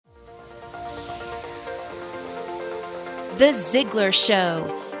The Ziglar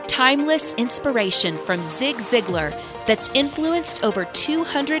Show. Timeless inspiration from Zig Ziglar that's influenced over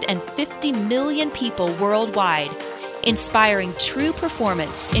 250 million people worldwide, inspiring true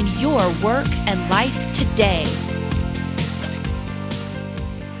performance in your work and life today.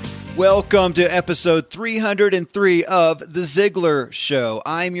 Welcome to episode 303 of The Ziglar Show.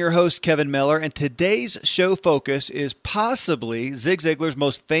 I'm your host, Kevin Miller, and today's show focus is possibly Zig Ziglar's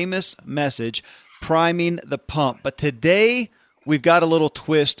most famous message, priming the pump. But today, we've got a little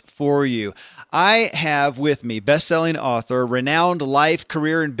twist for you. I have with me best-selling author, renowned life,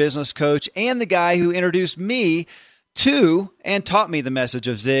 career, and business coach, and the guy who introduced me to and taught me the message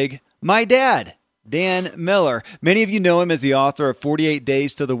of Zig, my dad, Dan Miller. Many of you know him as the author of 48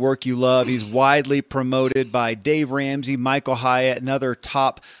 Days to the Work You Love. He's widely promoted by Dave Ramsey, Michael Hyatt, and other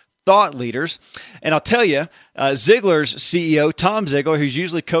top thought leaders. And I'll tell you, Ziglar's CEO, Tom Ziglar, who's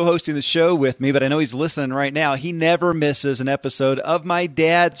usually co-hosting the show with me, but I know he's listening right now, he never misses an episode of my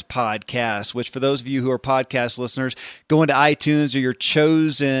dad's podcast, which for those of you who are podcast listeners, go into iTunes or your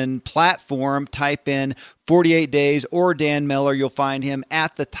chosen platform, type in 48 Days or Dan Miller. You'll find him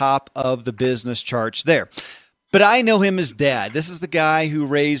at the top of the business charts there. But I know him as Dad. This is the guy who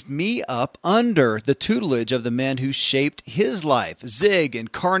raised me up under the tutelage of the men who shaped his life, Zig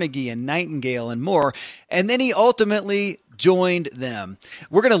and Carnegie and Nightingale and more. And then he ultimately joined them.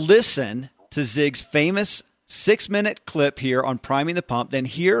 We're going to listen to Zig's famous 6-minute clip here on Priming the Pump, then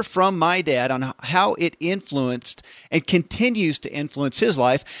hear from my dad on how it influenced and continues to influence his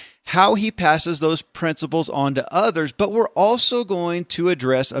life, how he passes those principles on to others. But we're also going to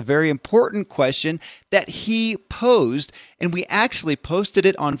address a very important question that he posed, and we actually posted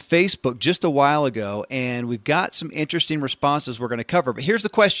it on Facebook just a while ago, and we've got some interesting responses we're going to cover. But here's the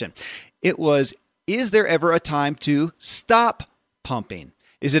question. It was, is there ever a time to stop pumping?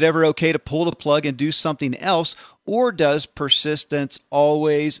 Is it ever okay to pull the plug and do something else, or does persistence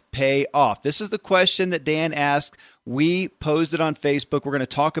always pay off? This is the question that Dan asked. We posed it on Facebook. We're going to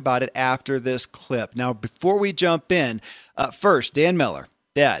talk about it after this clip. Now, before we jump in, first, Dan Miller,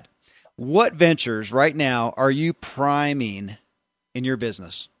 Dad, what ventures right now are you priming in your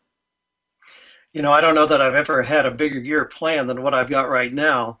business? You know, I don't know that I've ever had a bigger year plan than what I've got right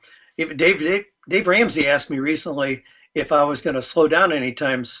now. Dave Ramsey asked me recently if I was going to slow down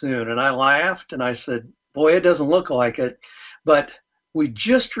anytime soon, and I laughed and I said, boy, it doesn't look like it. But we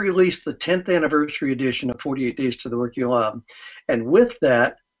just released the 10th anniversary edition of 48 Days to the Work You Love. And with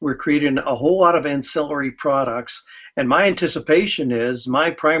that, we're creating a whole lot of ancillary products. And my anticipation is,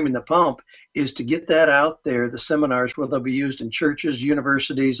 my priming the pump is to get that out there, the seminars, where they'll be used in churches,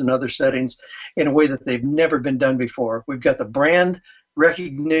 universities, and other settings in a way that they've never been done before. We've got the brand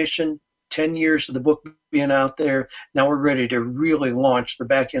recognition, 10 years of the book being out there. Now we're ready to really launch the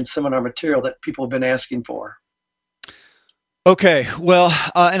back-end seminar material that people have been asking for. Okay, well,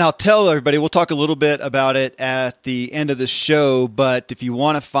 and I'll tell everybody, we'll talk a little bit about it at the end of the show, but if you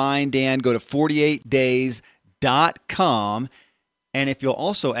want to find Dan, go to 48days.com, and if you'll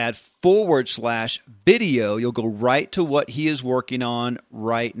also add /video, you'll go right to what he is working on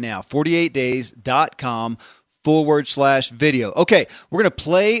right now, 48days.com /video. Okay, we're going to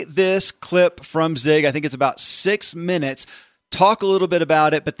play this clip from Zig. I think it's about 6 minutes. Talk a little bit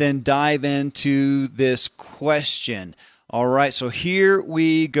about it, but then dive into this question. All right, so here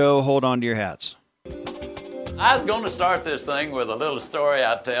we go. Hold on to your hats. I was going to start this thing with a little story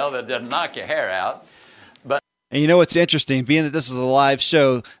I tell that doesn't knock your hair out. And you know what's interesting? Being that this is a live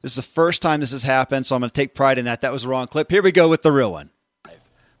show, this is the first time this has happened, so I'm going to take pride in that. That was the wrong clip. Here we go with the real one.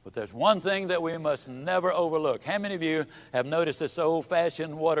 But there's one thing that we must never overlook. How many of you have noticed this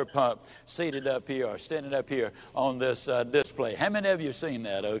old-fashioned water pump seated up here or standing up here on this display? How many of you have seen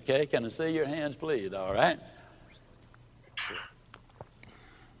that, okay? Can I see your hands, please? All right.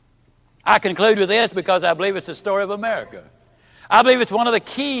 I conclude with this because I believe it's the story of America. I believe it's one of the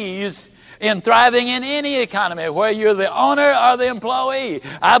keys in thriving in any economy, where you're the owner or the employee.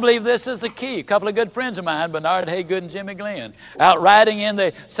 I believe this is the key. A couple of good friends of mine, Bernard Haygood and Jimmy Glenn, out riding in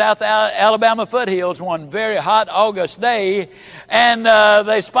the South Alabama foothills one very hot August day, and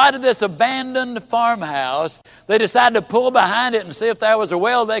they spotted this abandoned farmhouse. They decided to pull behind it and see if there was a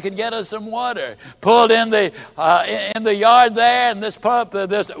well they could get us some water. Pulled in the yard there, and this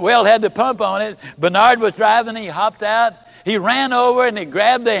well had the pump on it. Bernard was driving. He hopped out. He ran over and he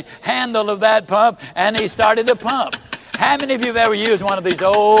grabbed the handle of that pump and he started to pump. How many of you have ever used one of these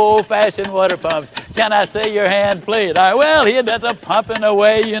old-fashioned water pumps? Can I see your hand, please? All right, well, he does a pumping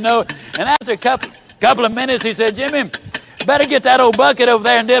away, you know. And after a couple of minutes, he said, Jimmy, better get that old bucket over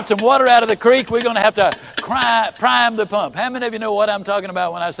there and dip some water out of the creek. We're going to have to prime the pump. How many of you know what I'm talking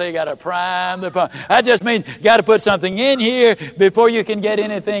about when I say you got to prime the pump? That just means you got to put something in here before you can get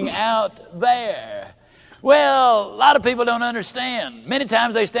anything out there. Well, a lot of people don't understand. Many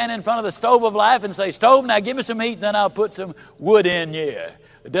times they stand in front of the stove of life and say, "Stove, now give me some heat, then I'll put some wood in you."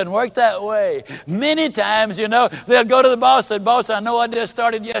 It doesn't work that way. Many times, they'll go to the boss and say, "Boss, I know I just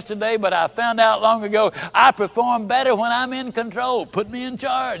started yesterday, but I found out long ago I perform better when I'm in control. Put me in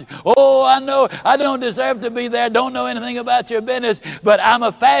charge. Oh, I know I don't deserve to be there, don't know anything about your business, but I'm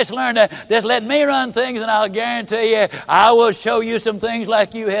a fast learner. Just let me run things and I'll guarantee you I will show you some things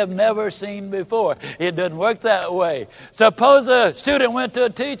like you have never seen before." It doesn't work that way. Suppose a student went to a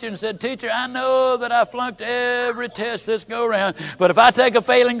teacher and said, "Teacher, I know that I flunked every test this go around, but if I take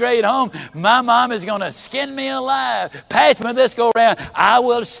a failing grade home, my mom is going to skin me alive. Pass me this go round. I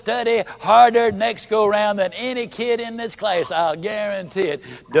will study harder next go round than any kid in this class. I'll guarantee it."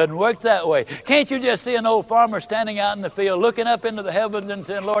 Doesn't work that way. Can't you just see an old farmer standing out in the field looking up into the heavens and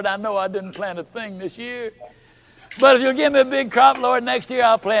saying, "Lord, I know I didn't plant a thing this year, but if you'll give me a big crop, Lord, next year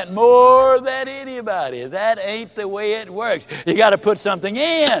I'll plant more than anybody." That ain't the way it works. You got to put something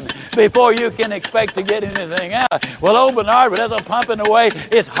in before you can expect to get anything out. Well, old Bernard, but that's pumping away.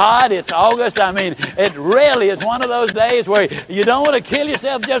 It's hot. It's August. I mean, it really is one of those days where you don't want to kill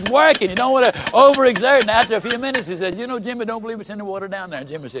yourself just working. You don't want to overexert. And after a few minutes, he said, "Jimmy, don't believe it's in the water down there." And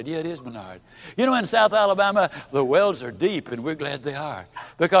Jimmy said, "Yeah, it is, Bernard. In South Alabama, the wells are deep, and we're glad they are.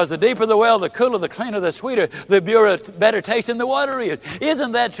 Because the deeper the well, the cooler, the cleaner, the sweeter, the better tasting the water is."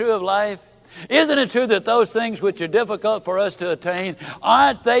 Isn't that true of life? Isn't it true that those things which are difficult for us to attain,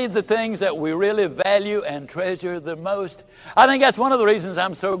 aren't they the things that we really value and treasure the most? I think that's one of the reasons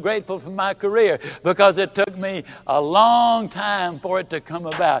I'm so grateful for my career, because it took me a long time for it to come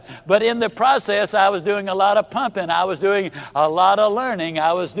about. But in the process, I was doing a lot of pumping. I was doing a lot of learning.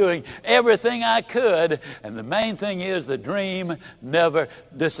 I was doing everything I could. And the main thing is the dream never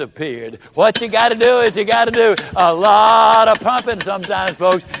disappeared. What you got to do is you got to do a lot of pumping sometimes,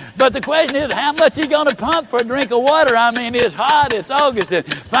 folks. But the question is, how much are you going to pump for a drink of water? I mean, it's hot, it's August. And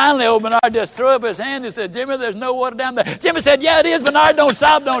finally, old Bernard just threw up his hand and said, "Jimmy, there's no water down there." Jimmy said, "Yeah, it is, Bernard. Don't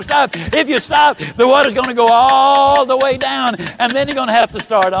stop, don't stop. If you stop, the water's going to go all the way down, and then you're going to have to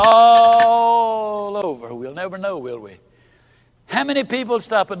start all over." We'll never know, will we? How many people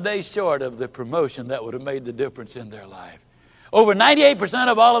stop a day short of the promotion that would have made the difference in their life? Over 98%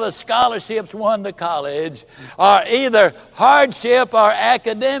 of all of the scholarships won to college are either hardship or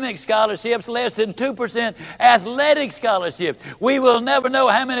academic scholarships, less than 2% athletic scholarships. We will never know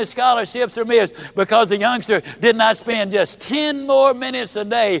how many scholarships are missed because the youngster did not spend just 10 more minutes a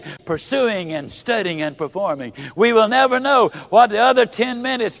day pursuing and studying and performing. We will never know what the other 10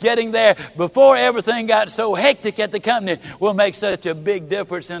 minutes getting there before everything got so hectic at the company will make such a big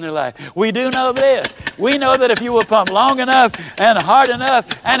difference in their life. We do know this. We know that if you will pump long enough and hard enough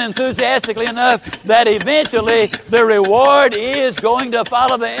and enthusiastically enough, that eventually the reward is going to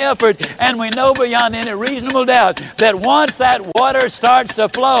follow the effort. And we know beyond any reasonable doubt that once that water starts to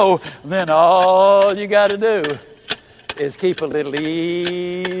flow, then all you got to do is keep a little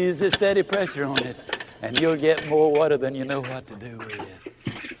easy, steady pressure on it, and you'll get more water than you know what to do with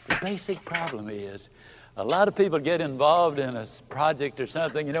it. The basic problem is a lot of people get involved in a project or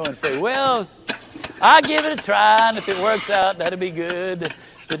something, and say, "Well, I'll give it a try, and if it works out, that'll be good.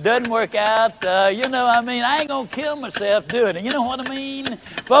 If it doesn't work out, I ain't going to kill myself doing it." You know what I mean?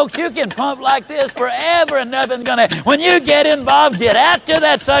 Folks, you can pump like this forever and nothing's going to... When you get involved, get after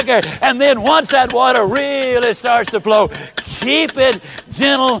that sucker, and then once that water really starts to flow, keep it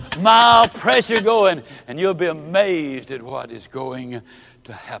gentle, mild pressure going, and you'll be amazed at what is going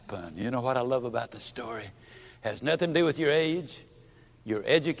to happen. You know what I love about the story? It has nothing to do with your age, your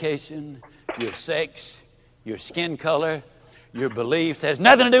education, your sex, your skin color, your beliefs. It has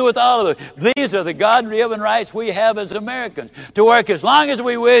nothing to do with all of it. These are the God-given rights we have as Americans to work as long as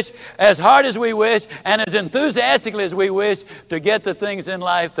we wish, as hard as we wish, and as enthusiastically as we wish to get the things in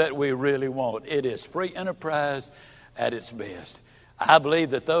life that we really want. It is free enterprise at its best. I believe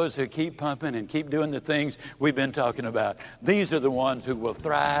that those who keep pumping and keep doing the things we've been talking about, these are the ones who will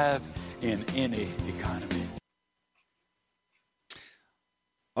thrive in any economy.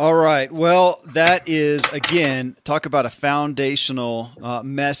 All right. Well, that is, again, talk about a foundational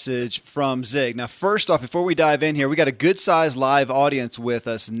message from Zig. Now, first off, before we dive in here, we got a good-sized live audience with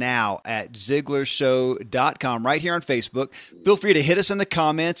us now at ZiglarShow.com right here on Facebook. Feel free to hit us in the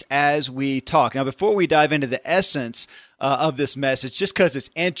comments as we talk. Now, before we dive into the essence of this message, just because it's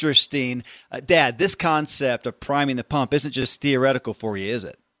interesting, Dad, this concept of priming the pump isn't just theoretical for you, is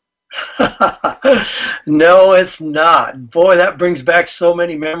it? No, it's not. Boy, that brings back so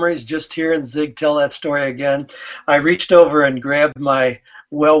many memories just hearing Zig tell that story again. I reached over and grabbed my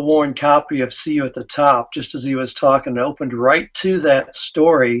well-worn copy of See You at the Top just as he was talking and opened right to that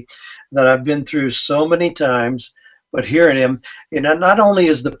story that I've been through so many times. But hearing him, not only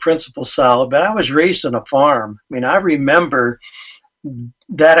is the principle solid, but I was raised on a farm. I mean, I remember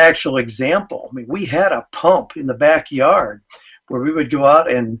that actual example. I mean, we had a pump in the backyard where we would go out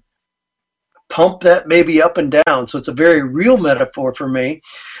and pump that baby up and down. So it's a very real metaphor for me.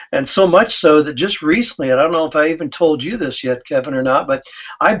 And so much so that just recently, and I don't know if I even told you this yet, Kevin, or not, but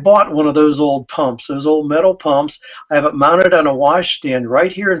I bought one of those old pumps, those old metal pumps. I have it mounted on a washstand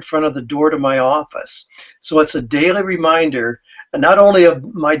right here in front of the door to my office. So it's a daily reminder, and not only of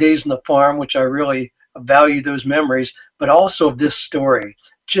my days on the farm, which I really value those memories, but also of this story.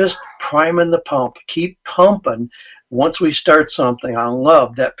 Just priming the pump, keep pumping. Once we start something, I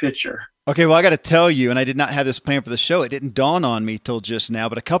love that picture. Okay, well, I got to tell you, and I did not have this plan for the show. It didn't dawn on me till just now,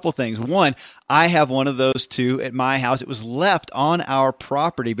 but a couple things. One, I have one of those too at my house. It was left on our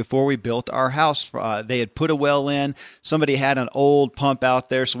property before we built our house. They had put a well in. Somebody had an old pump out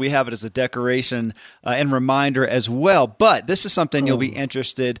there, so we have it as a decoration and reminder as well. But this is something you'll be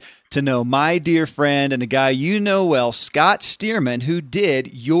interested to know. My dear friend and a guy you know well, Scott Stearman, who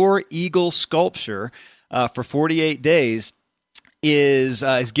did your eagle sculpture for 48 days, is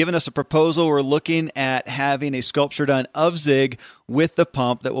giving us a proposal. We're looking at having a sculpture done of Zig with the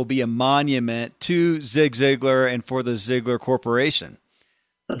pump that will be a monument to Zig Ziglar and for the Ziglar Corporation.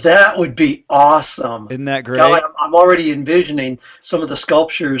 That would be awesome. Isn't that great? Golly, I'm already envisioning some of the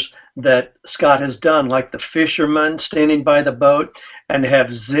sculptures that Scott has done, like the fisherman standing by the boat and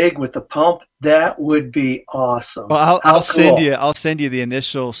have Zig with the pump. That would be awesome. Well, I'll send you the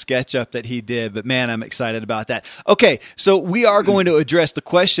initial SketchUp that he did, but man, I'm excited about that. Okay, so we are going to address the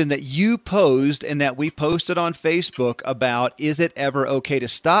question that you posed and that we posted on Facebook about, is it ever okay to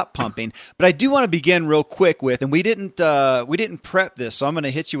stop pumping? But I do want to begin real quick with, and we didn't prep this, so I'm going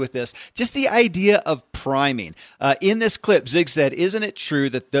to hit you with this, just the idea of priming. In this clip, Zig said, isn't it true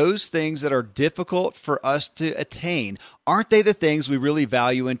that those things that are difficult for us to attain, aren't they the things we really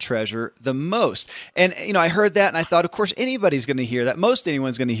value and treasure the most? And, I heard that and I thought, of course, anybody's going to hear that. Most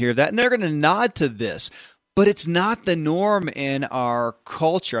anyone's going to hear that, and they're going to nod to this. But it's not the norm in our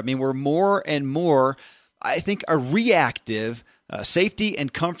culture. I mean, we're more and more, I think, a reactive, safety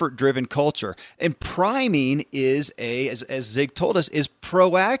and comfort-driven culture. And priming is as Zig told us, is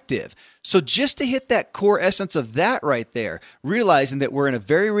proactive. So just to hit that core essence of that right there, realizing that we're in a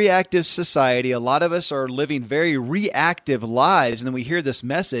very reactive society, a lot of us are living very reactive lives, and then we hear this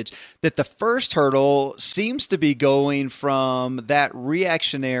message that the first hurdle seems to be going from that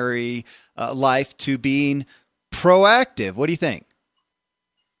reactionary life to being proactive. What do you think?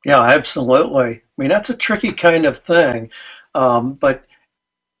 Yeah, absolutely. I mean, that's a tricky kind of thing. But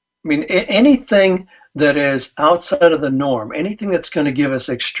I mean, anything that is outside of the norm, anything that's going to give us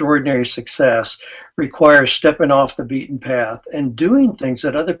extraordinary success requires stepping off the beaten path and doing things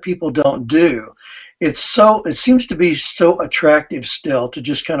that other people don't do. It seems to be so attractive still to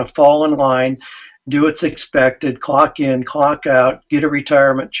just kind of fall in line, do what's expected, clock in, clock out, get a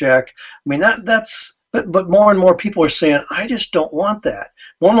retirement check. I mean, but more and more people are saying, I just don't want that.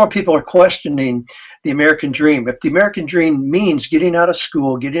 More and more people are questioning the American dream. If the American dream means getting out of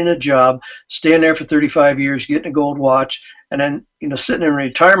school, getting a job, staying there for 35 years, getting a gold watch, and then sitting in a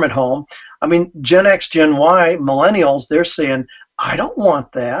retirement home, I mean, Gen X, Gen Y, millennials, they're saying, I don't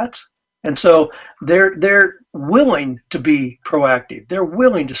want that. And so they're willing to be proactive. They're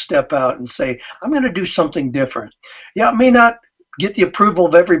willing to step out and say, I'm going to do something different. Yeah, it may not get the approval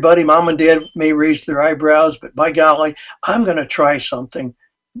of everybody. Mom and dad may raise their eyebrows, but by golly, I'm going to try something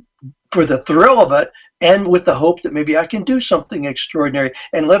for the thrill of it and with the hope that maybe I can do something extraordinary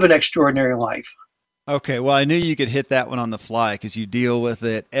and live an extraordinary life. Okay, well, I knew you could hit that one on the fly because you deal with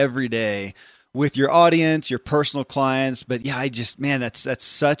it every day with your audience, your personal clients. But yeah, that's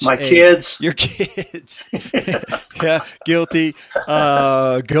such kids. Your kids. Yeah, guilty.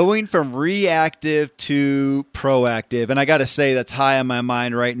 Going from reactive to proactive. And I got to say, that's high on my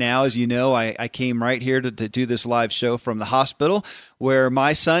mind right now. As you know, I came right here to do this live show from the hospital where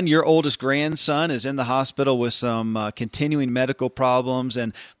my son, your oldest grandson, is in the hospital with some continuing medical problems.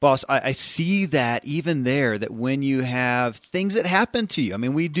 And boss, I see that even there, that when you have things that happen to you, I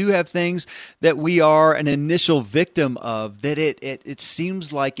mean, we do have things that we are an initial victim of, that it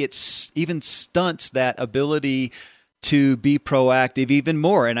seems like it's even stunts that ability to be proactive even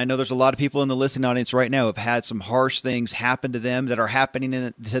more. And I know there's a lot of people in the listening audience right now who have had some harsh things happen to them that are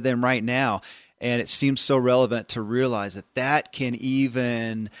happening to them right now. And it seems so relevant to realize that that can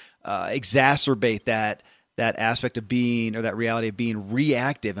even exacerbate that aspect of being, or that reality of being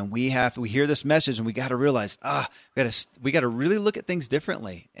reactive. And we hear this message and we got to realize, we got to really look at things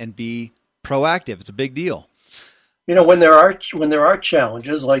differently and be proactive. It's a big deal. When there are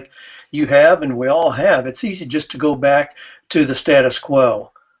challenges like you have and we all have, it's easy just to go back to the status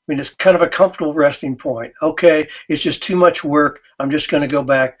quo. I mean, it's kind of a comfortable resting point. Okay, it's just too much work. I'm just going to go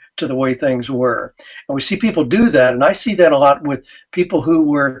back to the way things were. And we see people do that, and I see that a lot with people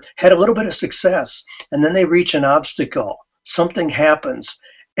who had a little bit of success, and then they reach an obstacle. Something happens,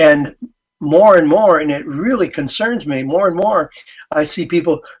 and more, and it really concerns me, more and more, I see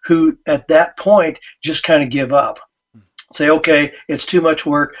people who at that point just kind of give up. Say, okay, it's too much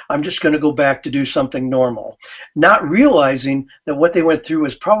work. I'm just going to go back to do something normal. Not realizing that what they went through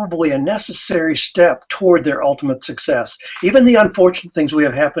was probably a necessary step toward their ultimate success. Even the unfortunate things we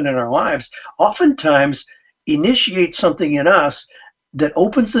have happen in our lives oftentimes initiate something in us that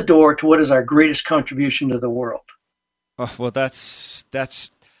opens the door to what is our greatest contribution to the world. Oh, well, that's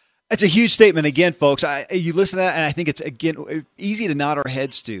a huge statement again, folks. You listen to that, and I think it's, again, easy to nod our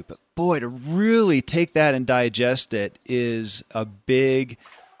heads to, but boy, to really take that and digest it is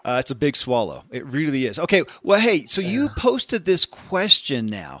it's a big swallow. It really is. Okay, well, hey, so you posted this question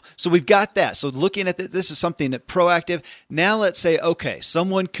now. So we've got that. So looking at this is something that proactive. Now let's say, okay,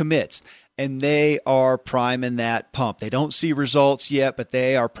 someone commits and they are priming that pump. They don't see results yet, but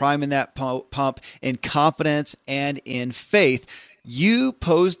they are priming that pump in confidence and in faith. You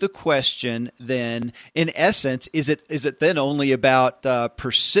posed the question then, in essence, is it then only about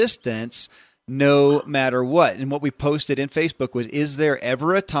persistence no matter what? And what we posted in Facebook was, is there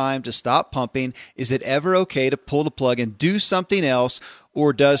ever a time to stop pumping? Is it ever okay to pull the plug and do something else?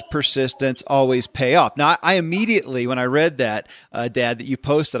 Or does persistence always pay off? Now, I immediately, when I read that, Dad, that you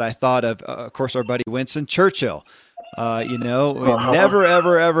posted, I thought of course, our buddy Winston Churchill. Never,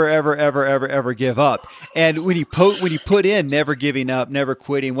 ever give up. And when you put in never giving up, never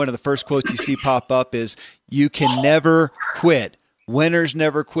quitting, one of the first quotes you see pop up is, you can never quit. Winners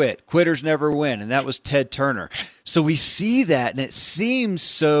never quit. Quitters never win. And that was Ted Turner. So we see that, and it seems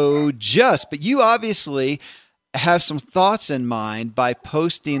so just. But you obviously have some thoughts in mind by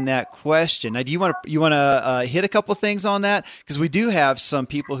posting that question. Now, do you want to hit a couple things on that? Because we do have some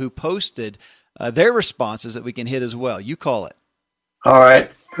people who posted their responses that we can hit as well. You call it. All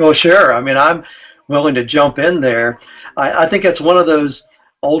right. Well, sure. I mean, I'm willing to jump in there. I think it's one of those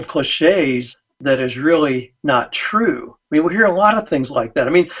old cliches that is really not true. I mean, we hear a lot of things like that.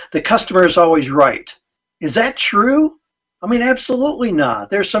 I mean, the customer is always right. Is that true? I mean, absolutely not.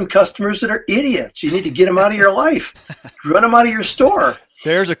 There's some customers that are idiots. You need to get them out of your life. Run them out of your store.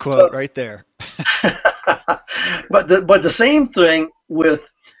 There's a quote right there. But the same thing with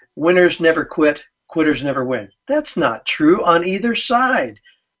winners never quit, quitters never win. That's not true on either side.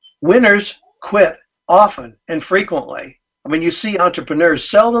 Winners quit often and frequently. I mean, you see entrepreneurs,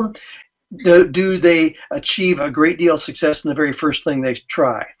 seldom do they achieve a great deal of success in the very first thing they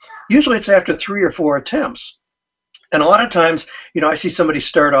try. Usually it's after 3 or 4 attempts. And a lot of times, I see somebody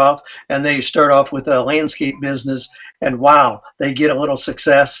start off with a landscape business, and wow, they get a little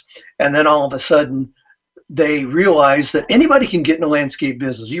success, and then all of a sudden they realize that anybody can get in a landscape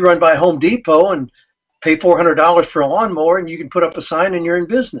business. You run by Home Depot and pay $400 for a lawnmower, and you can put up a sign and you're in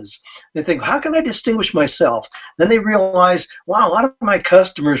business. They think, how can I distinguish myself? Then they realize, wow, a lot of my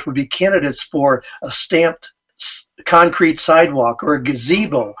customers would be candidates for a stamped concrete sidewalk or a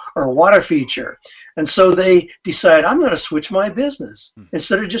gazebo or a water feature. And so they decide, I'm going to switch my business.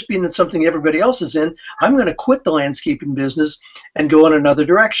 Instead of just being in something everybody else is in, I'm going to quit the landscaping business and go in another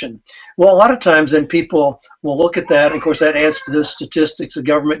direction. Well, a lot of times then people will look at that. And of course, that adds to the statistics the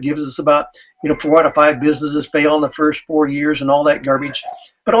government gives us about, 4 out of 5 businesses fail in the first 4 years and all that garbage.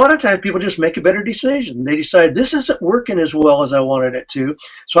 But a lot of times people just make a better decision. They decide, this isn't working as well as I wanted it to,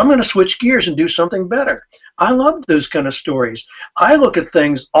 so I'm going to switch gears and do something better. I love those kind of stories. I look at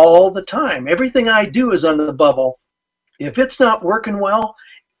things all the time. Everything I do is on the bubble. If it's not working well,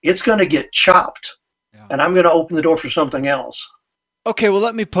 it's going to get chopped, and I'm going to open the door for something else. Okay, well,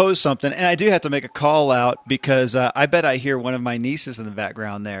 let me pose something, and I do have to make a call out because I bet I hear one of my nieces in the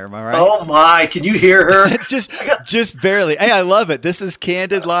background there. Am I right? Oh my! Can you hear her? just barely. Hey, I love it. This is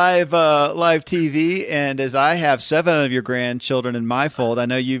Candid Live TV, and as I have 7 of your grandchildren in my fold, I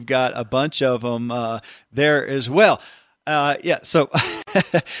know you've got a bunch of them there as well. So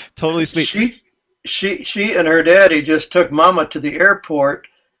totally sweet. She and her daddy just took Mama to the airport.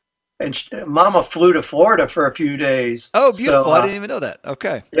 and Mama flew to Florida for a few days. Oh, beautiful. So, I didn't even know that.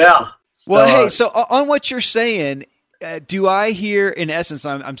 Okay. Yeah. Well, hey, so on what you're saying, do I hear, in essence,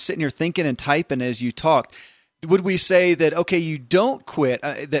 I'm sitting here thinking and typing as you talked, would we say that, okay, you don't quit,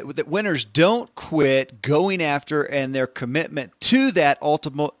 that winners don't quit going after and their commitment to that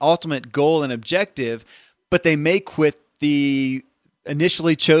ultimate goal and objective, but they may quit the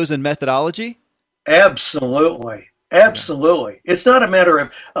initially chosen methodology? Absolutely. Absolutely. It's not a matter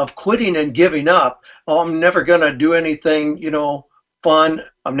of quitting and giving up. Oh, I'm never going to do anything, fun.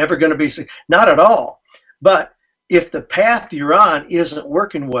 I'm never going to be, not at all. But if the path you're on isn't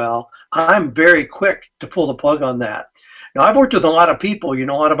working well, I'm very quick to pull the plug on that. Now, I've worked with a lot of people, a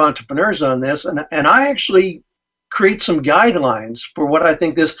lot of entrepreneurs on this, and I actually create some guidelines for what I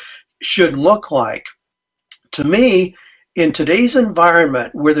think this should look like. To me, in today's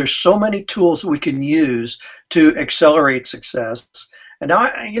environment where there's so many tools we can use to accelerate success, and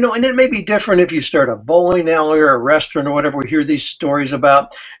now, and it may be different if you start a bowling alley or a restaurant or whatever. We hear these stories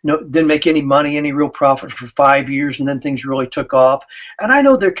about, didn't make any money, any real profit for 5 years, and then things really took off. And I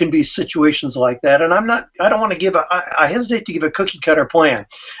know there can be situations like that, and I don't want to I hesitate to give a cookie cutter plan.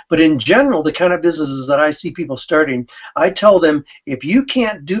 But in general, the kind of businesses that I see people starting, I tell them, if you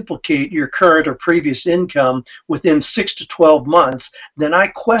can't duplicate your current or previous income within 6 to 12 months, then I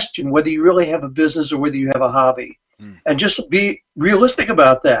question whether you really have a business or whether you have a hobby. And just be realistic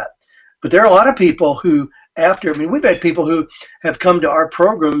about that. But there are a lot of people who, we've had people who have come to our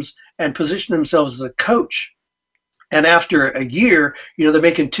programs and positioned themselves as a coach. And after a year, they're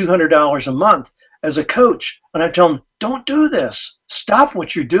making $200 a month as a coach. And I tell them, don't do this. Stop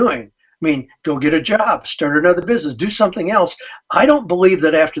what you're doing. Go get a job, start another business, do something else. I don't believe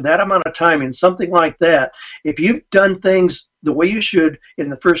that after that amount of time in something like that, if you've done things the way you should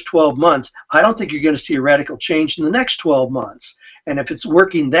in the first 12 months, I don't think you're going to see a radical change in the next 12 months. And if it's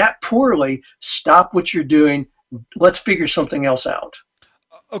working that poorly, stop what you're doing. Let's figure something else out.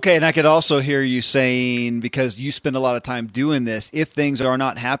 Okay, and I could also hear you saying, because you spend a lot of time doing this, if things are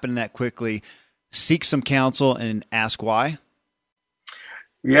not happening that quickly, seek some counsel and ask why.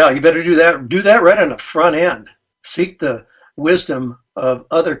 Yeah, you better do that. Do that right on the front end. Seek the wisdom of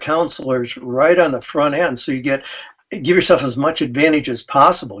other counselors right on the front end, so you give yourself as much advantage as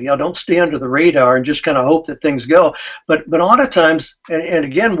possible. Don't stay under the radar and just kind of hope that things go. But a lot of times, and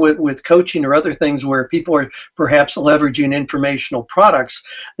again with coaching or other things where people are perhaps leveraging informational products,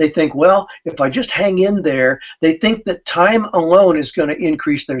 they think, well, if I just hang in there, they think that time alone is going to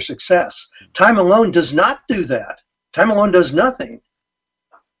increase their success. Time alone does not do that. Time alone does nothing.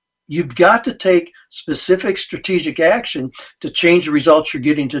 You've got to take specific strategic action to change the results you're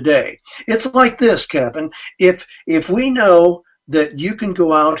getting today. It's like this, Kevin. If we know that you can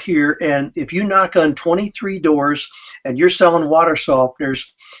go out here and if you knock on 23 doors and you're selling water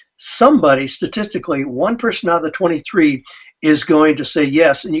softeners, somebody, statistically, one person out of the 23 is going to say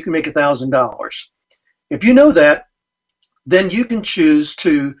yes, and you can make $1,000. If you know that, then you can choose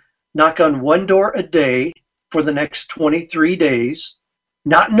to knock on one door a day for the next 23 days,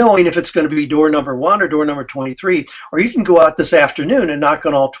 not knowing if it's going to be door number 1 or door number 23, or you can go out this afternoon and knock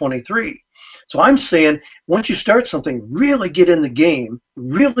on all 23. So I'm saying, once you start something, really get in the game,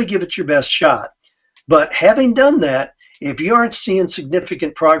 really give it your best shot. But having done that, if you aren't seeing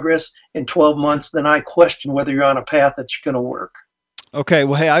significant progress in 12 months, then I question whether you're on a path that's going to work. Okay,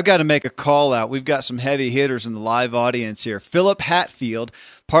 well, hey, I've got to make a call out. We've got some heavy hitters in the live audience here. Philip Hatfield,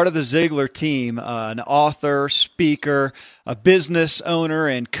 part of the Ziglar team, an author, speaker, a business owner,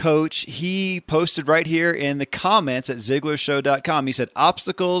 and coach. He posted right here in the comments at ZiglarShow.com. He said,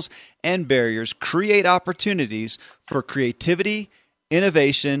 obstacles and barriers create opportunities for creativity,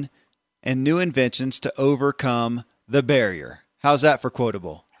 innovation, and new inventions to overcome the barrier. How's that for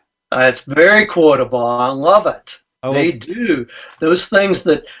quotable? It's very quotable. I love it. Oh, they do. Those things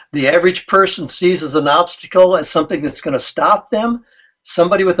that the average person sees as an obstacle, as something that's going to stop them,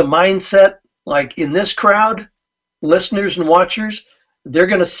 somebody with a mindset like in this crowd, listeners and watchers, they're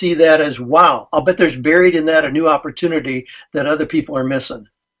going to see that as, wow, I'll bet there's buried in that a new opportunity that other people are missing.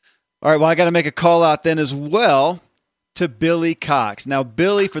 All right, well, I got to make a call out then as well to Billy Cox. Now,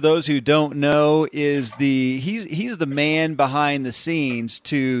 Billy, for those who don't know, is he's the man behind the scenes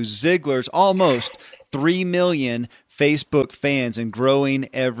to Ziglar's almost 3 million Facebook fans and growing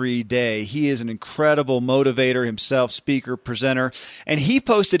every day. He is an incredible motivator himself, speaker, presenter, and he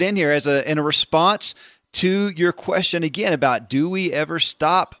posted in here in a response to your question again about do we ever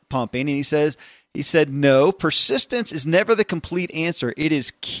stop pumping? And he said no, persistence is never the complete answer. It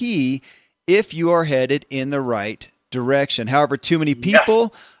is key if you are headed in the right direction. However, too many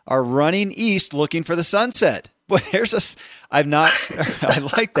people are running east looking for the sunset. Boy, I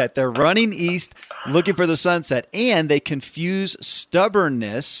like that. They're running east, looking for the sunset, and they confuse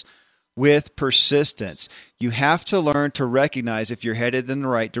stubbornness with persistence. You have to learn to recognize if you're headed in the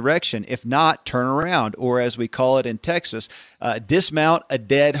right direction. If not, turn around, or as we call it in Texas, dismount a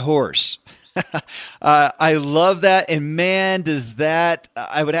dead horse. I love that. And man,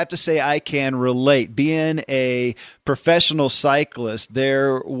 I would have to say I can relate. Being a professional cyclist,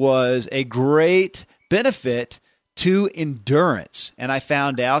 there was a great benefit to endurance. And I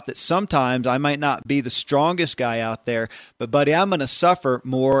found out that sometimes I might not be the strongest guy out there, but buddy, I'm going to suffer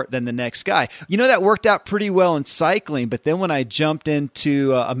more than the next guy. That worked out pretty well in cycling, but then when I jumped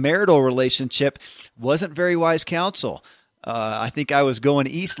into a marital relationship, wasn't very wise counsel. I think I was going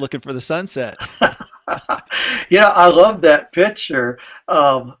east looking for the sunset. I love that picture.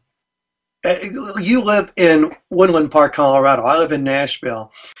 You live in Woodland Park, Colorado. I live in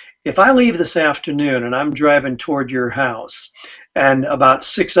Nashville. If I leave this afternoon and I'm driving toward your house, and about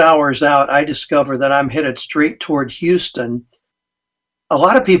 6 hours out, I discover that I'm headed straight toward Houston, a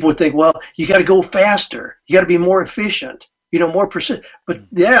lot of people would think, well, you got to go faster. You got to be more efficient, more persistent. But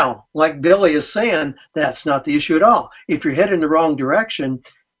yeah, like Billy is saying, that's not the issue at all. If you're headed in the wrong direction,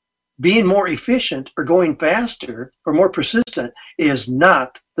 being more efficient or going faster or more persistent is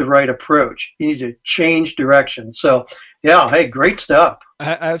not the right approach. You need to change direction. So, yeah, hey, great stuff.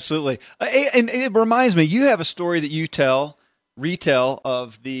 Absolutely. And it reminds me, you have a story that you retell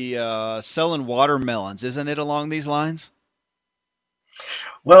of the selling watermelons. Isn't it along these lines?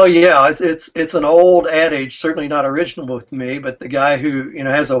 Well, yeah, it's an old adage, certainly not original with me, but the guy who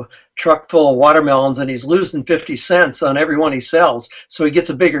has a truck full of watermelons and he's losing 50 cents on every one he sells, so he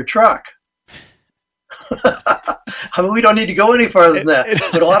gets a bigger truck. I mean, we don't need to go any farther than that,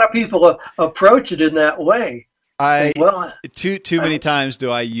 but a lot of people approach it in that way. Too many times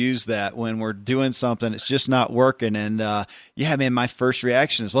do I use that when we're doing something, it's just not working, and my first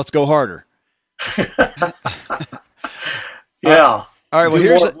reaction is, let's go harder. Yeah. All right, well,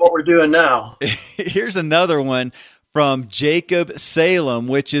 here's what we're doing now. Here's another one from Jacob Salem,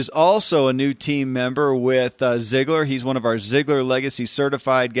 which is also a new team member with Ziglar. He's one of our Ziglar Legacy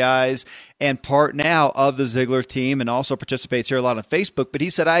certified guys and part now of the Ziglar team, and also participates here a lot on Facebook. But he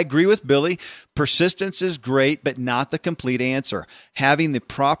said, I agree with Billy. Persistence is great, but not the complete answer. Having the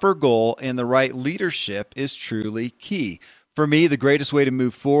proper goal and the right leadership is truly key. For me, the greatest way to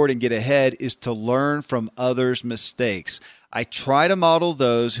move forward and get ahead is to learn from others' mistakes. I try to model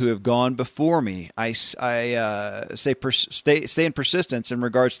those who have gone before me. I say stay in persistence in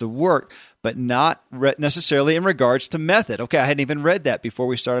regards to work, but not necessarily in regards to method. Okay, I hadn't even read that before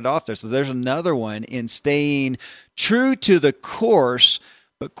we started off there. So there's another one in staying true to the course,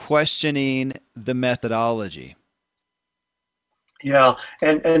 but questioning the methodology. Yeah,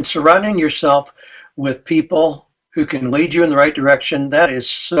 and surrounding yourself with people who can lead you in the right direction, that is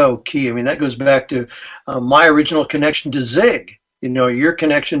so key. I mean, that goes back to my original connection to Zig. Your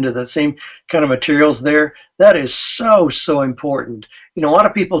connection to the same kind of materials there, that is so, so important. A lot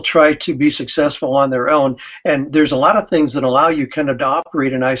of people try to be successful on their own, and there's a lot of things that allow you kind of to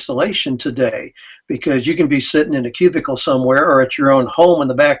operate in isolation today, because you can be sitting in a cubicle somewhere or at your own home in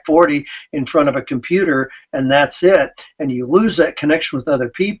the back 40 in front of a computer, and that's it, and you lose that connection with other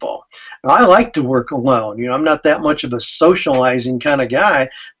people. Now, I like to work alone. I'm not that much of a socializing kind of guy,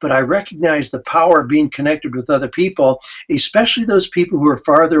 but I recognize the power of being connected with other people, especially those people who are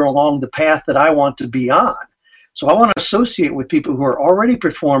farther along the path that I want to be on. So I want to associate with people who are already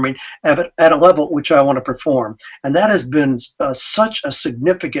performing at a level at which I want to perform. And that has been such a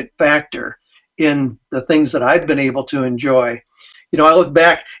significant factor in the things that I've been able to enjoy. I look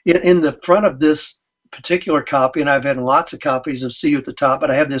back in the front of this particular copy, and I've had lots of copies of See You at the Top,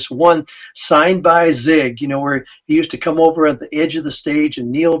 but I have this one signed by Zig, where he used to come over at the edge of the stage and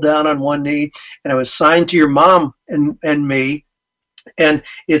kneel down on one knee, and it was signed to your mom and me. And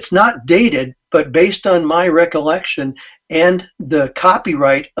it's not dated, but based on my recollection and the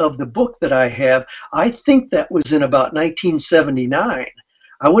copyright of the book that I have, I think that was in about 1979.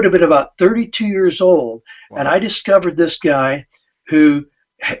 I would have been about 32 years old. Wow. And I discovered this guy who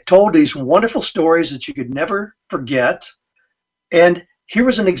told these wonderful stories that you could never forget. And here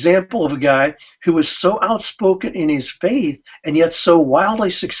was an example of a guy who was so outspoken in his faith and yet so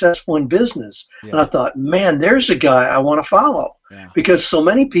wildly successful in business. Yeah. And I thought, man, there's a guy I want to follow. Yeah. Because so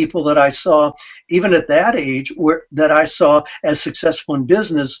many people that I saw, even at that age, that I saw as successful in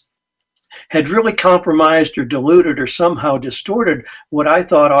business, had really compromised or diluted or somehow distorted what I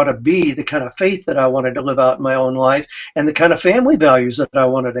thought ought to be the kind of faith that I wanted to live out in my own life and the kind of family values that I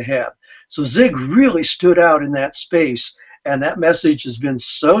wanted to have. So Zig really stood out in that space. And that message has been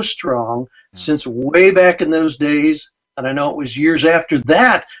so strong since way back in those days. And I know it was years after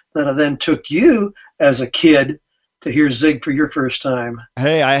that that I then took you as a kid to hear Zig for your first time.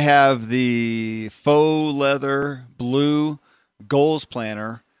 Hey, I have the faux leather blue goals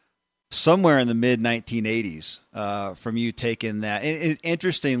planner somewhere in the mid 1980s from you taking that. And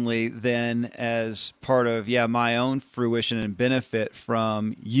interestingly, then as part of my own fruition and benefit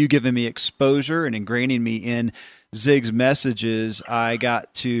from you giving me exposure and ingraining me in Zig's messages, I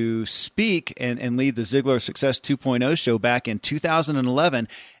got to speak and lead the Ziglar Success 2.0 show back in 2011.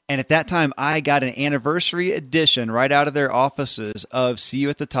 And at that time, I got an anniversary edition right out of their offices of See You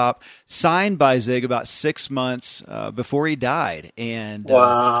at the Top, signed by Zig about 6 months before he died. And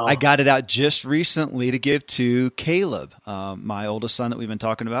Wow. I got it out just recently to give to Caleb, my oldest son that we've been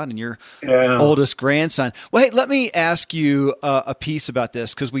talking about, and your oldest grandson. Well, hey, let me ask you a piece about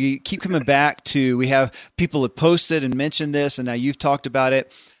this, because we keep coming back to, we have people have posted and mentioned this, and now you've talked about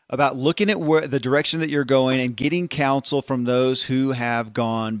it, about looking at where the direction that you're going and getting counsel from those who have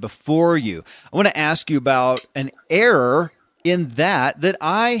gone before you. I want to ask you about an error in that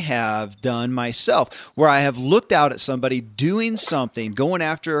I have done myself, where I have looked out at somebody doing something, going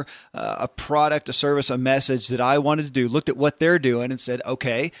after a product, a service, a message that I wanted to do, looked at what they're doing and said,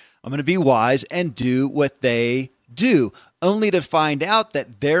 okay, I'm going to be wise and do what they do, only to find out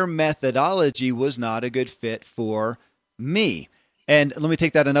that their methodology was not a good fit for me. And let me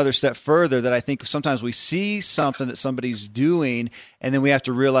take that another step further, that I think sometimes we see something that somebody's doing, and then we have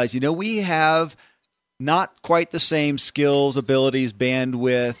to realize, we have not quite the same skills, abilities,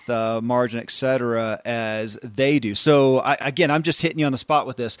 bandwidth, margin, et cetera, as they do. So again, I'm just hitting you on the spot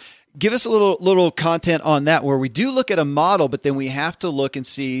with this. Give us a little content on that, where we do look at a model, but then we have to look and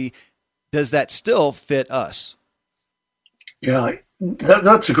see, does that still fit us? Yeah,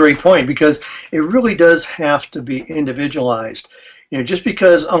 that's a great point, because it really does have to be individualized. Just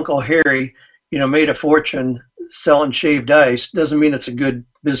because Uncle Harry, made a fortune selling shaved ice doesn't mean it's a good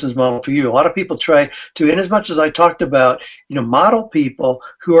business model for you. A lot of people try to, and as much as I talked about, model people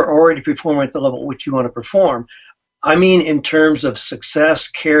who are already performing at the level at which you want to perform. I mean, in terms of success,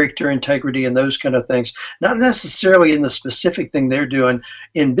 character, integrity, and those kind of things, not necessarily in the specific thing they're doing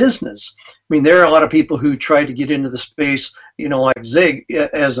in business. I mean, there are a lot of people who try to get into the space, like Zig,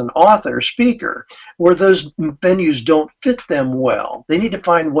 as an author, speaker, where those venues don't fit them well. They need to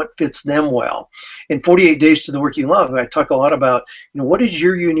find what fits them well. In 48 Days to the Work You Love, I talk a lot about, what is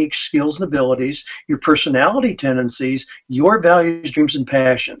your unique skills and abilities, your personality tendencies, your values, dreams, and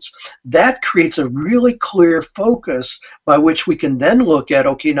passions. That creates a really clear focus by which we can then look at,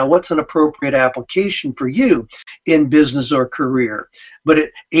 okay, now what's an appropriate application for you in business or career?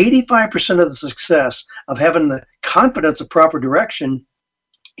 But 85% of the success of having the confidence of proper direction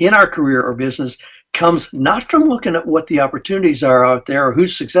in our career or business comes not from looking at what the opportunities are out there or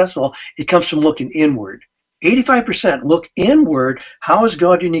who's successful. It comes from looking inward. 85% look inward. How has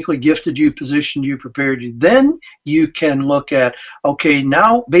God uniquely gifted you, positioned you, prepared you? Then you can look at, okay,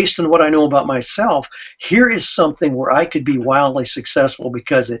 now based on what I know about myself, here is something where I could be wildly successful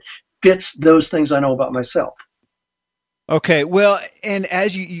because it fits those things I know about myself. Okay, well, and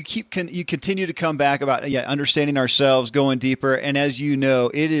as you continue to come back about understanding ourselves, going deeper, and as you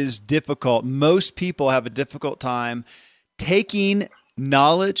know, it is difficult. Most people have a difficult time taking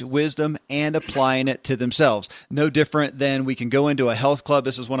knowledge, wisdom, and applying it to themselves. No different than we can go into a health club.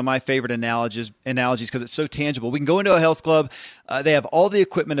 This is one of my favorite analogies because it's so tangible. We can go into a health club. They have all the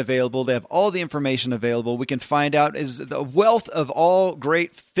equipment available. They have all the information available. We can find out is the wealth of all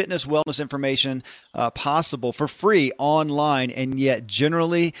great fitness, wellness information possible for free online. And yet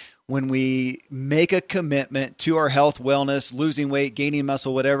generally, when we make a commitment to our health, wellness, losing weight, gaining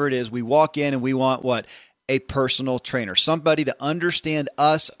muscle, whatever it is, we walk in and we want what? A personal trainer, somebody to understand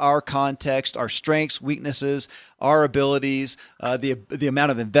us, our context, our strengths, weaknesses, our abilities, the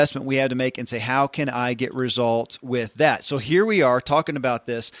amount of investment we have to make, and say, how can I get results with that? So here we are talking about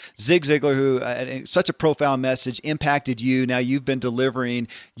this. Zig Ziglar, who such a profound message, impacted you. Now you've been delivering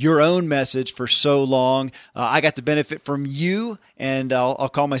your own message for so long. I got to benefit from you, and I'll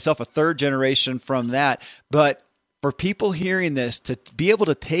call myself a third generation from that. But for people hearing this, to be able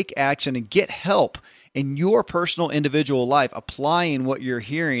to take action and get help in your personal individual life, applying what you're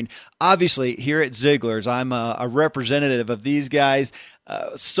hearing. Obviously, here at Ziglar's, I'm a representative of these guys.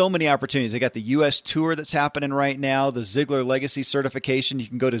 So many opportunities. They got the U.S. tour that's happening right now, the Ziglar Legacy Certification. You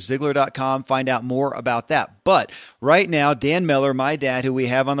can go to Ziglar.com, find out more about that. But right now, Dan Miller, my dad, who we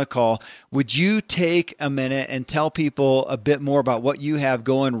have on the call, would you take a minute and tell people a bit more about what you have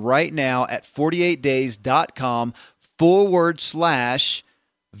going right now at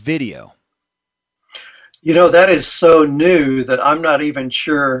 48days.com/video? That is so new that I'm not even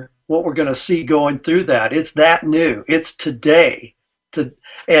sure what we're going to see going through that. It's that new. It's today.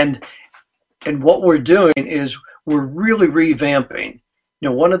 And what we're doing is we're really revamping.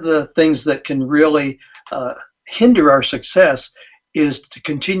 One of the things that can really hinder our success is to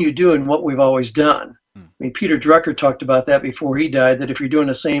continue doing what we've always done. I mean, Peter Drucker talked about that before he died, that if you're doing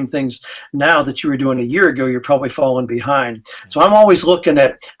the same things now that you were doing a year ago, you're probably falling behind. So I'm always looking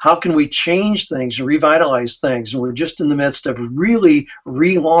at how can we change things and revitalize things. And we're just in the midst of really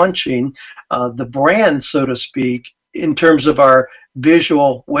relaunching the brand, so to speak, in terms of our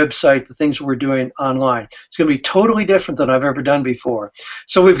visual website, the things we're doing online. It's going to be totally different than I've ever done before.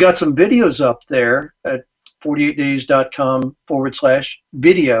 So we've got some videos up there at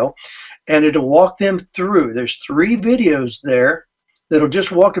 48days.com/video. And it'll walk them through. There's 3 videos there that'll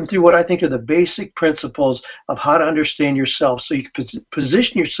just walk them through what I think are the basic principles of how to understand yourself so you can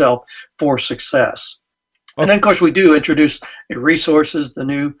position yourself for success. And then, of course, we do introduce resources, the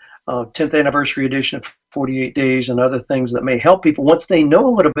new 10th anniversary edition of 48 Days and other things that may help people once they know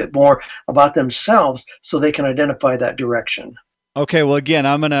a little bit more about themselves so they can identify that direction. Okay, well, again,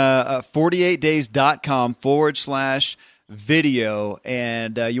 I'm going to 48days.com/video,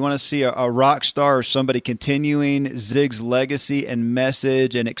 and you want to see a rock star or somebody continuing Zig's legacy and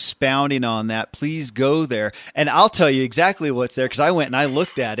message and expounding on that, please go there. And I'll tell you exactly what's there because I went and I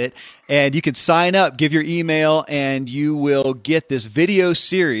looked at it, and you can sign up, give your email, and you will get this video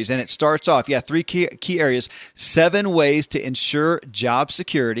series. And it starts off, 3 key areas: 7 ways to ensure job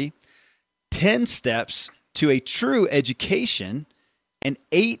security, 10 steps to a true education, and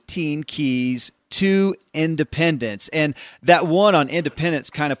 18 keys to independence. And that one on independence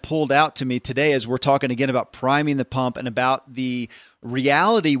kind of pulled out to me today as we're talking again about priming the pump and about the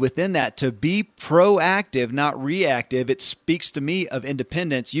reality within that to be proactive, not reactive. It speaks to me of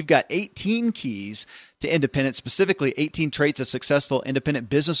independence. You've got 18 keys to independence, specifically 18 traits of successful independent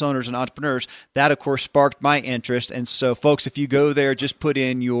business owners and entrepreneurs. That, of course, sparked my interest. And so, folks, if you go there, just put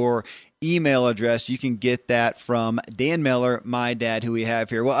in your email address. You can get that from Dan Miller, my dad, who we have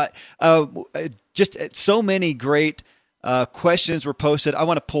here. Well, just so many great questions were posted. I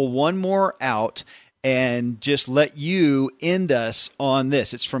want to pull one more out and just let you end us on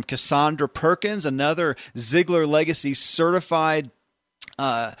this. It's from Cassandra Perkins, another Ziglar Legacy certified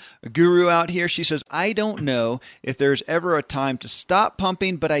guru out here. She says, I don't know if there's ever a time to stop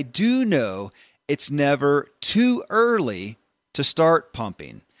pumping, but I do know it's never too early to start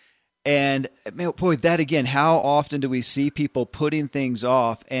pumping. And boy, that again, how often do we see people putting things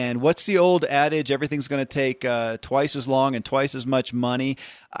off? And what's the old adage? Everything's going to take twice as long and twice as much money.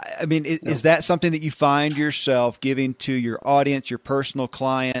 I mean, is that something that you find yourself giving to your audience, your personal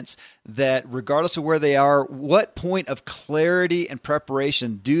clients, that regardless of where they are, what point of clarity and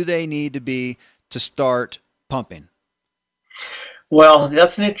preparation do they need to be to start pumping? Well,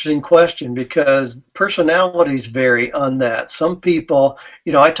 that's an interesting question because personalities vary on that. Some people,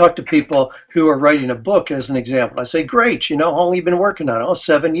 I talk to people who are writing a book as an example. I say, great, how long have you been working on it? Oh,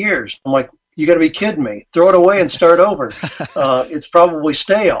 7 years. I'm like, you got to be kidding me. Throw it away and start over. It's probably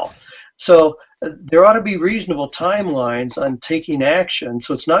stale. So there ought to be reasonable timelines on taking action.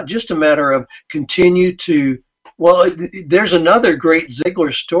 So it's not just a matter of continue to, there's another great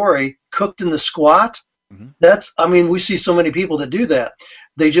Ziglar story, Cooked in the Squat. We see so many people that do that.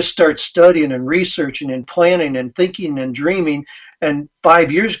 They just start studying and researching and planning and thinking and dreaming, and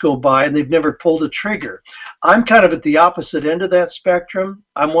 5 years go by and they've never pulled a trigger. I'm kind of at the opposite end of that spectrum.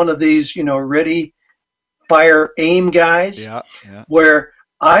 I'm one of these, ready, fire, aim guys, where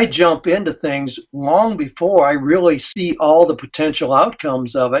I jump into things long before I really see all the potential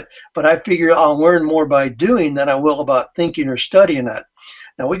outcomes of it, but I figure I'll learn more by doing than I will about thinking or studying it.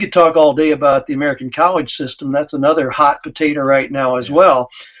 Now, we could talk all day about the American college system. That's another hot potato right now as well.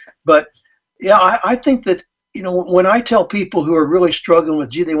 But, I think that, when I tell people who are really struggling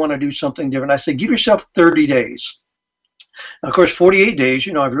with, they want to do something different, I say, give yourself 30 days. Now, of course, 48 days,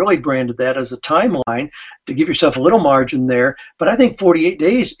 I've really branded that as a timeline to give yourself a little margin there. But I think 48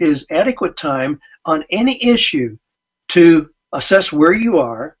 days is adequate time on any issue to assess where you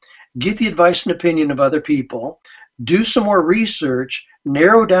are, get the advice and opinion of other people, do some more research,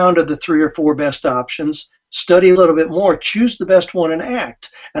 narrow down to the 3 or 4 best options, study a little bit more, choose the best one and act.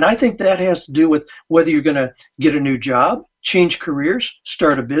 And I think that has to do with whether you're going to get a new job, change careers,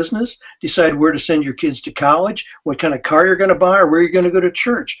 start a business, decide where to send your kids to college, what kind of car you're going to buy, or where you're going to go to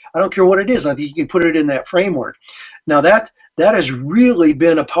church. I don't care what it is. I think you can put it in that framework. Now, that has really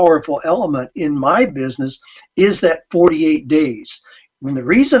been a powerful element in my business is that 48 days. And the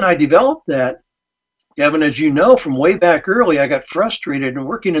reason I developed that Kevin, as you know, from way back early, I got frustrated and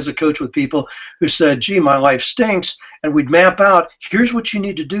working as a coach with people who said, gee, my life stinks. And we'd map out, here's what you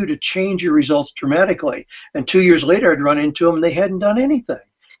need to do to change your results dramatically. And 2 years later, I'd run into them and they hadn't done anything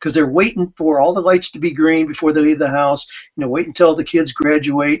because they're waiting for all the lights to be green before they leave the house. Wait until the kids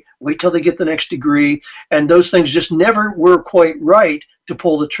graduate, wait till they get the next degree. And those things just never were quite right to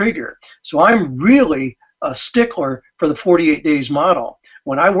pull the trigger. So I'm really a stickler for the 48 days model.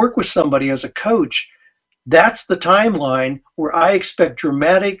 When I work with somebody as a coach, that's the timeline where I expect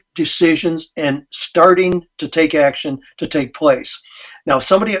dramatic decisions and starting to take action to take place. Now, if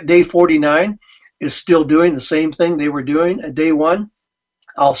somebody at day 49 is still doing the same thing they were doing at day one,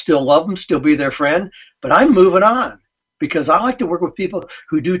 I'll still love them, still be their friend, but I'm moving on because I like to work with people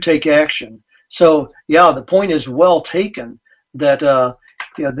who do take action. So, yeah, the point is well taken that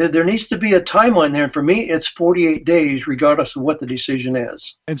there needs to be a timeline there. And for me, it's 48 days, regardless of what the decision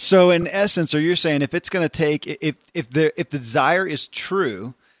is. And so in essence, are you saying if it's going to take, if the desire is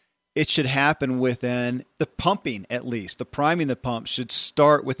true, it should happen within the pumping, at least the priming the pump should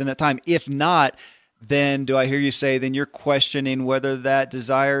start within that time. If not, then do I hear you say, then you're questioning whether that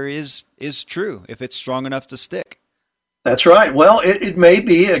desire is true, if it's strong enough to stick? That's right. Well, it may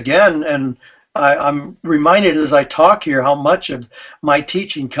be, again, and I'm reminded as I talk here how much of my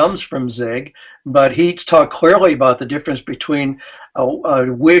teaching comes from Zig, but he talked clearly about the difference between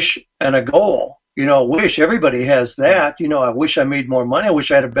a wish and a goal. A wish, everybody has that. I wish I made more money. I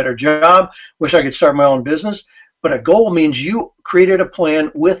wish I had a better job. Wish I could start my own business. But a goal means you created a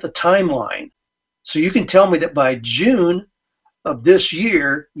plan with a timeline. So you can tell me that by June of this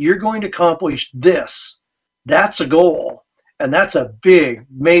year, you're going to accomplish this. That's a goal. And that's a big,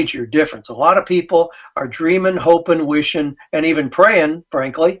 major difference. A lot of people are dreaming, hoping, wishing, and even praying,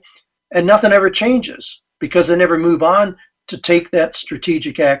 frankly, and nothing ever changes because they never move on to take that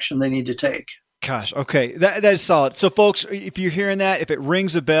strategic action they need to take. Gosh, okay, that is solid. So, folks, if you're hearing that, if it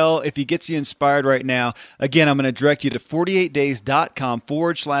rings a bell, if it gets you inspired right now, again, I'm going to direct you to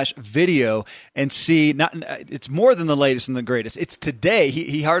 48days.com/video and see. It's more than the latest and the greatest. It's today.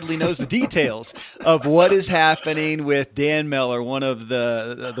 He hardly knows the details of what is happening with Dan Meller, one of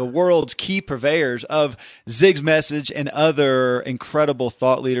the world's key purveyors of Zig's message and other incredible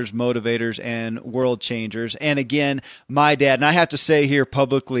thought leaders, motivators, and world changers. And again, my dad, and I have to say here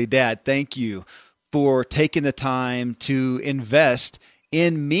publicly, Dad, thank you for taking the time to invest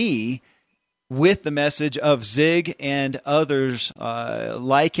in me with the message of Zig and others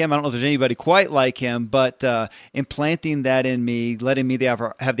like him. I don't know if there's anybody quite like him, but implanting that in me, letting me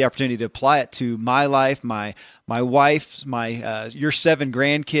have the opportunity to apply it to my life, my wife, your 7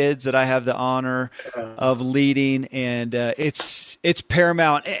 grandkids that I have the honor of leading, and it's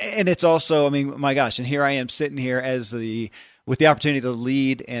paramount. And it's also, I mean, my gosh, and here I am sitting here with the opportunity to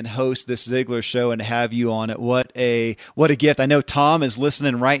lead and host this Ziglar show and have you on it. What a gift. I know Tom is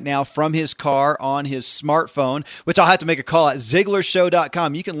listening right now from his car on his smartphone, which I'll have to make a call at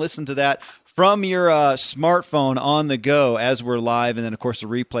ZiglarShow.com. You can listen to that from your smartphone on the go as we're live. And then of course the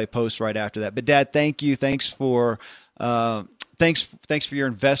replay post right after that. But Dad, thank you. Thanks for your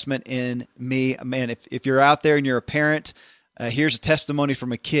investment in me. Man, if you're out there and you're a parent, here's a testimony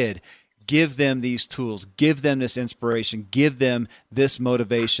from a kid. Give them these tools, give them this inspiration, give them this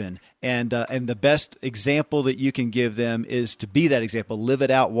motivation. And the best example that you can give them is to be that example. Live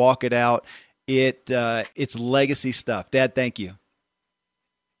it out, walk it out. It's legacy stuff. Dad, thank you.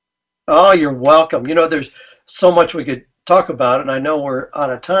 Oh, you're welcome. There's so much we could talk about, and I know we're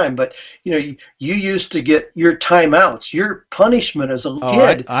out of time, but you used to get your timeouts. Your punishment as a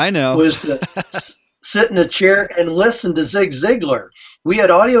kid I know. Was to sit in a chair and listen to Zig Ziglar. We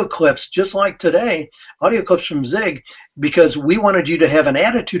had audio clips just like today, audio clips from Zig, because we wanted you to have an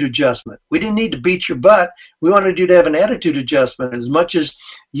attitude adjustment. We didn't need to beat your butt. We wanted you to have an attitude adjustment. As much as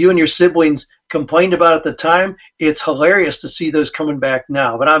you and your siblings complained about at the time, it's hilarious to see those coming back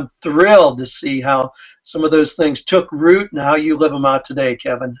now. But I'm thrilled to see how some of those things took root and how you live them out today,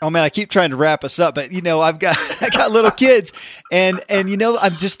 Kevin. Oh man, I keep trying to wrap us up, but I got little kids, and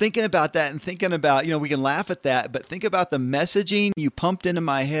I'm just thinking about that and thinking about we can laugh at that, but think about the messaging you pumped into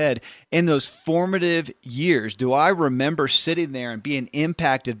my head in those formative years. Do I remember sitting there and being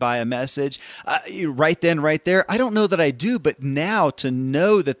impacted by a message right then, right there? I don't know that I do, but now to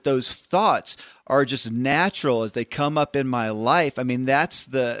know that those thoughts are just natural as they come up in my life. I mean, that's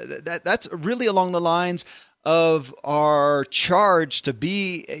really along the lines of our charge to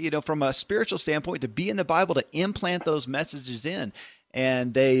be, from a spiritual standpoint, to be in the Bible, to implant those messages in.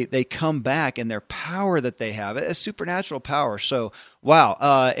 and they come back, and their power that they have, it's supernatural power. So, wow.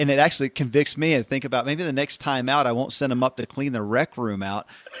 And it actually convicts me and think about maybe the next time out, I won't send them up to clean the rec room out.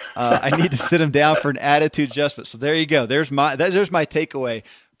 I need to sit them down for an attitude adjustment. So there you go. There's my takeaway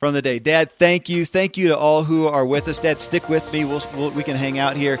from the day. Dad, thank you. Thank you to all who are with us. Dad, stick with me. We can hang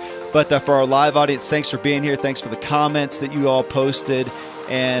out here. But for our live audience, thanks for being here. Thanks for the comments that you all posted.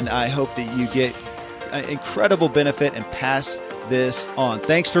 And I hope that you get incredible benefit and pass this on.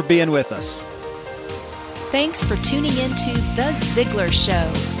 Thanks for being with us. Thanks for tuning into The Ziglar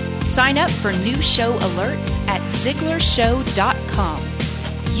Show. Sign up for new show alerts at ZiglarShow.com.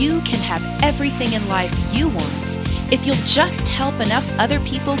 You can have everything in life you want if you'll just help enough other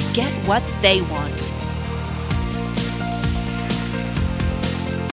people get what they want.